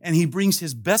gold, and he brings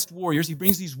his best warriors. He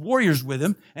brings these warriors with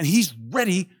him, and he's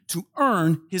ready to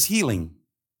earn his healing.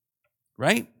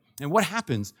 Right? And what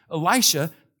happens?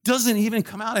 Elisha doesn't even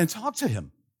come out and talk to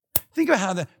him. Think about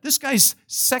how this guy's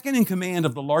second in command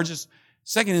of the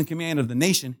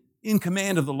nation, in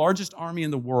command of the largest army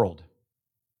in the world.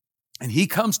 And he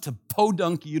comes to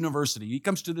Podunk University. He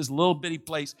comes to this little bitty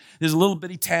place, this little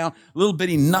bitty town, little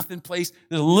bitty nothing place,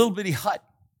 there's a little bitty hut.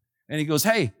 And he goes,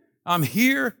 hey, I'm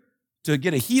here to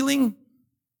get a healing.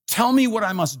 Tell me what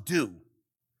I must do.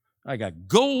 I got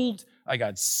gold, I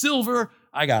got silver,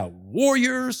 I got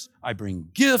warriors, I bring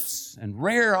gifts and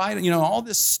rare items, all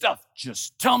this stuff.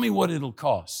 Just tell me what it'll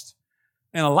cost.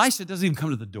 And Elisha doesn't even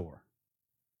come to the door.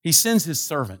 He sends his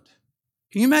servant.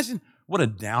 Can you imagine? What a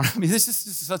down. This is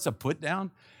just such a put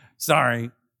down.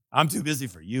 Sorry, I'm too busy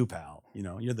for you, pal.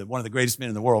 You're one of the greatest men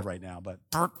in the world right now, but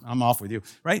I'm off with you,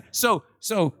 right? So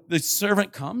the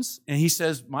servant comes and he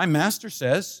says, my master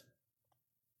says,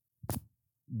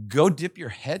 go dip your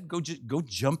head, go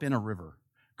jump in a river.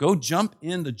 Go jump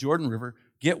in the Jordan River,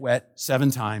 get wet 7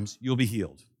 times, you'll be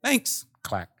healed. Thanks.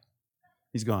 Clack.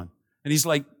 He's gone. And he's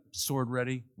like, sword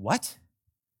ready. What?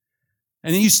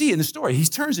 And then you see in the story, he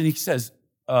turns and he says,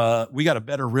 we got a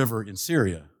better river in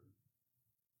Syria.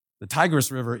 The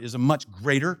Tigris River is a much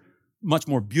greater, much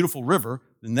more beautiful river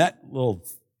than that little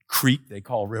creek they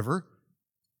call river.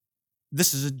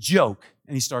 This is a joke.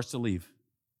 And he starts to leave.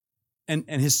 And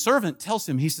his servant tells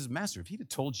him, he says, Master, if he'd have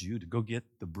told you to go get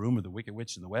the broom of the Wicked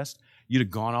Witch in the West, you'd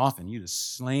have gone off and you'd have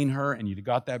slain her and you'd have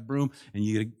got that broom. And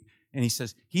he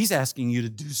says, he's asking you to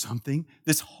do something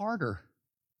that's harder.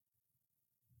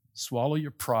 Swallow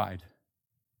your pride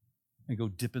and go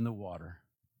dip in the water,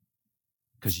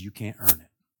 because you can't earn it.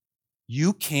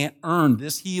 You can't earn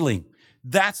this healing.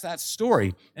 That's that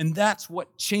story, and that's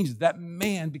what changes. That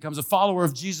man becomes a follower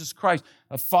of Jesus Christ,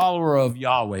 a follower of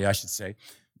Yahweh, I should say,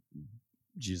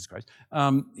 Jesus Christ.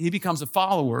 He becomes a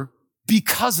follower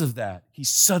because of that. He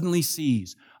suddenly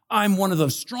sees, I'm one of the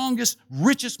strongest,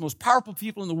 richest, most powerful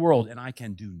people in the world, and I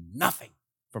can do nothing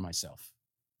for myself.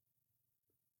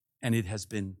 And it has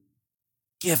been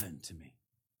given to me.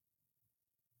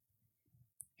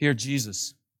 Here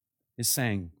Jesus is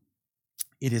saying,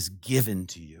 it is given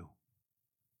to you.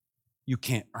 You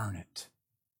can't earn it.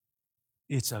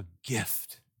 It's a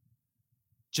gift.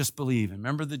 Just believe. And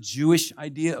remember the Jewish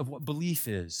idea of what belief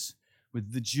is.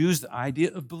 With the Jews, the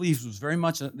idea of belief was very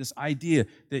much this idea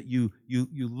that you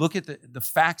look at the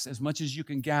facts as much as you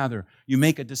can gather. You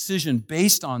make a decision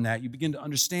based on that. You begin to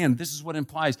understand this is what it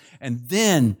implies. And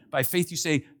then, by faith, you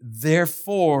say,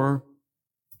 therefore,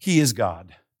 he is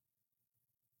God.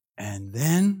 And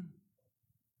then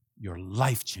your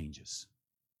life changes.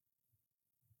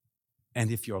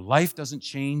 And if your life doesn't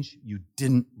change, you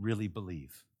didn't really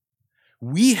believe.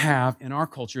 We have in our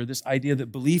culture this idea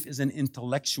that belief is an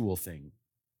intellectual thing.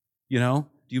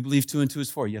 Do you believe 2 and 2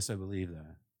 is 4? Yes, I believe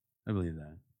that. I believe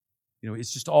that.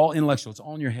 It's just all intellectual. It's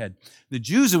all in your head. The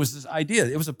Jews, it was this idea.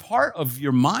 It was a part of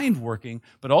your mind working,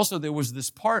 but also there was this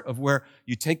part of where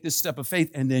you take this step of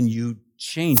faith and then you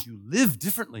change. You live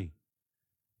differently.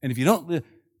 And if you don't live,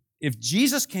 if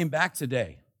Jesus came back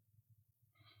today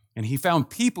and he found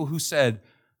people who said,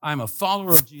 I'm a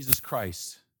follower of Jesus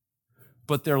Christ,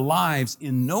 but their lives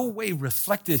in no way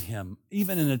reflected him,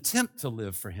 even an attempt to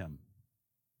live for him,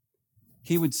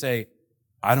 he would say,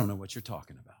 I don't know what you're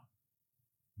talking about.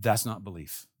 That's not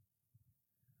belief.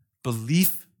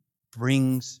 Belief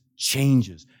brings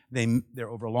changes. They're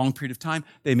over a long period of time.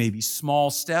 They may be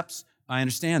small steps. I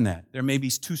understand that. There may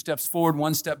be 2 steps forward,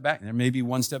 1 step back. There may be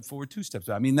 1 step forward, 2 steps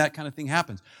back. I mean, that kind of thing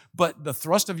happens. But the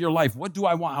thrust of your life, what do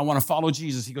I want? I want to follow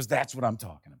Jesus. He goes, that's what I'm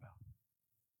talking about.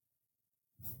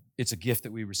 It's a gift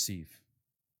that we receive.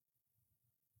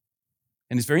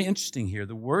 And it's very interesting here.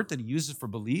 The word that he uses for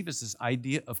believe is this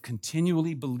idea of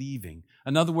continually believing.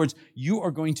 In other words, you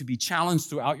are going to be challenged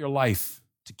throughout your life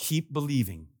to keep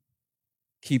believing.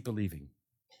 Keep believing.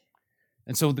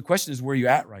 And so the question is, where are you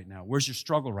at right now? Where's your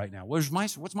struggle right now? What's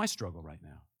my struggle right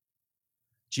now?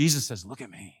 Jesus says, look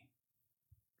at me.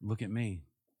 Look at me.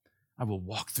 I will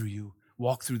walk through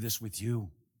this with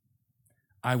you.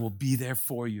 I will be there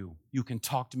for you. You can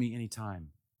talk to me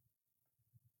anytime.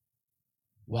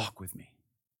 Walk with me.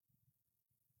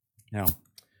 Now,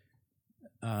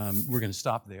 we're going to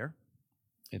stop there.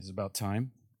 It is about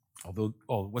time. Although,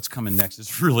 what's coming next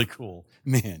is really cool.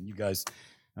 Man, you guys,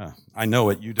 I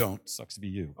know it, you don't. Sucks to be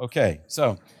you. Okay,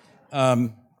 so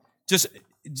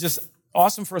just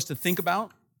awesome for us to think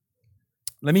about.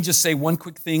 Let me just say one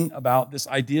quick thing about this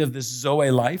idea of this Zoe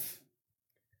life,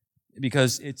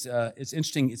 because it's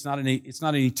interesting. It's not an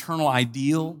eternal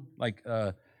ideal like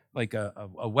a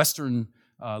Western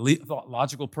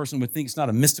logical person would think. It's not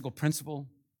a mystical principle,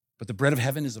 but the bread of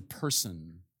heaven is a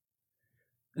person.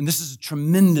 And this is a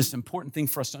tremendous, important thing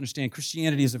for us to understand.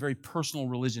 Christianity is a very personal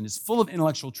religion. It's full of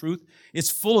intellectual truth.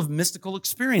 It's full of mystical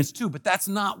experience too, but that's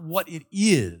not what it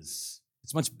is.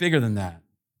 It's much bigger than that.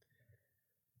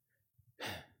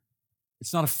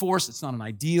 It's not a force. It's not an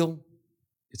ideal.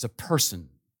 It's a person,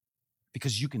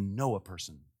 because you can know a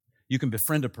person. You can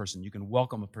befriend a person. You can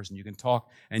welcome a person. You can talk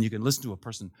and you can listen to a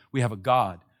person. We have a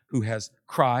God who has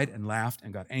cried and laughed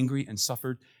and got angry and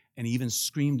suffered and even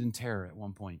screamed in terror at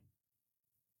one point.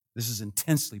 This is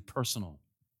intensely personal.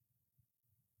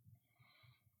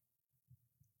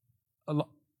 A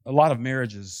lot of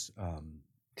marriages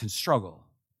can struggle,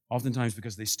 oftentimes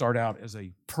because they start out as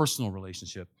a personal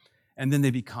relationship and then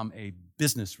they become a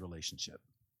business relationship.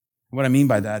 What I mean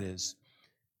by that is,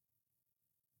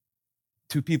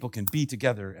 2 people can be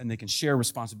together and they can share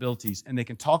responsibilities and they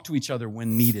can talk to each other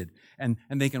when needed and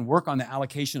they can work on the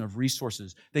allocation of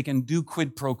resources. They can do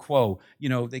quid pro quo.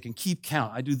 They can keep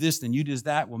count. I do this, then you do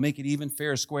that. We'll make it even,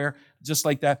 fair, square, just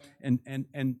like that. And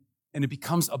it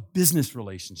becomes a business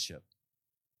relationship.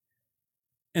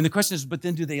 And the question is, but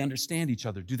then do they understand each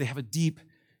other? Do they have a deep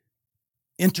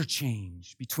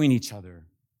interchange between each other?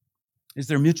 Is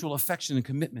there mutual affection and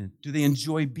commitment? Do they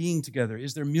enjoy being together?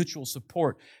 Is there mutual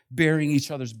support, bearing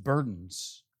each other's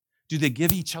burdens? Do they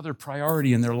give each other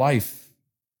priority in their life?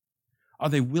 Are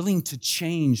they willing to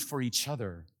change for each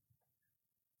other?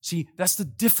 See, that's the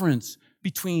difference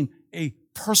between a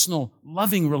personal,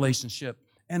 loving relationship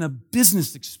and a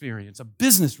business experience, a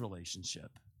business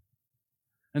relationship.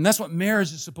 And that's what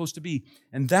marriage is supposed to be.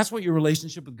 And that's what your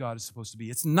relationship with God is supposed to be.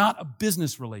 It's not a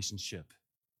business relationship.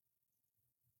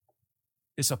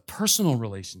 It's a personal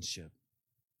relationship.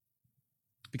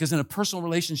 Because in a personal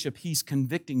relationship, he's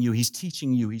convicting you, he's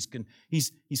teaching you,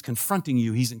 he's confronting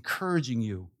you, he's encouraging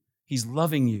you, he's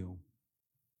loving you.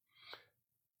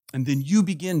 And then you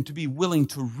begin to be willing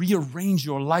to rearrange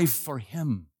your life for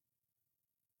him.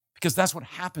 Because that's what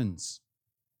happens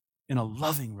in a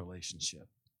loving relationship.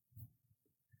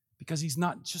 Because he's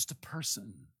not just a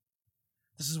person.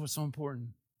 This is what's so important.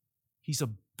 He's a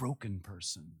broken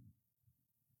person.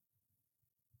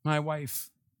 My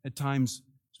wife, at times,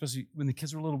 especially when the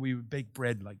kids were little, we would bake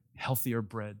bread, like healthier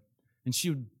bread. And she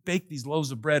would bake these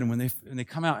loaves of bread, and when they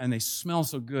come out and they smell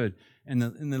so good, and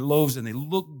the loaves, and they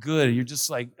look good, and you're just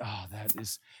like, oh, that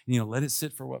is, let it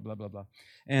sit for what, blah, blah, blah.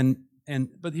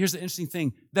 But here's the interesting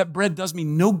thing. That bread does me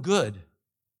no good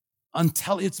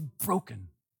until it's broken.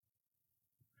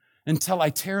 Until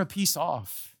I tear a piece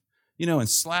off. And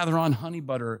slather on honey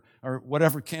butter or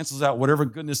whatever cancels out, whatever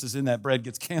goodness is in that bread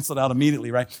gets canceled out immediately,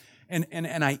 right?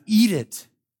 And I eat it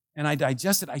and I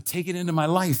digest it. I take it into my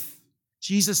life.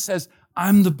 Jesus says,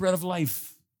 I'm the bread of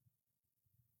life.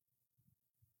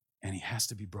 And he has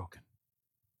to be broken.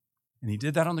 And he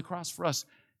did that on the cross for us.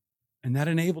 And that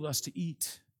enabled us to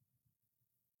eat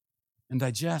and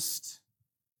digest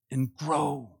and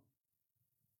grow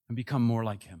and become more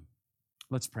like him.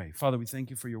 Let's pray. Father, we thank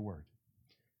you for your word.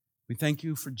 We thank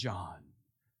you for John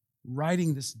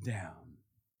writing this down.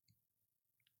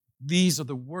 These are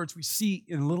the words we see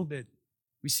in a little bit.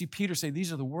 We see Peter say,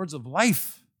 these are the words of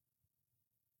life.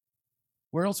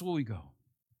 Where else will we go?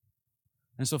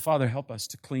 And so, Father, help us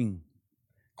to cling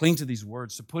to these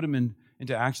words, to put them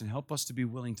into action. Help us to be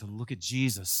willing to look at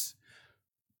Jesus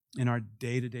in our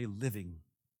day-to-day living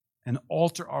and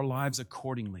alter our lives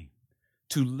accordingly,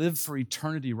 to live for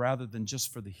eternity rather than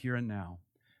just for the here and now.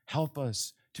 Help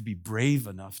us to be brave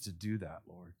enough to do that,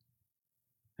 Lord,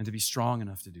 and to be strong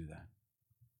enough to do that.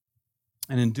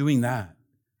 And in doing that,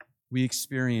 we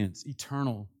experience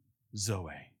eternal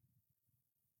Zoe,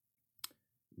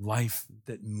 life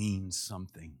that means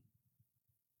something,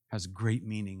 has great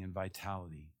meaning and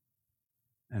vitality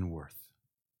and worth.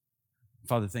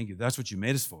 Father, thank you. That's what you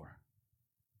made us for,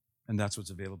 and that's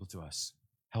what's available to us.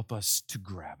 Help us to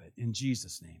grab it. In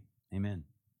Jesus' name, amen.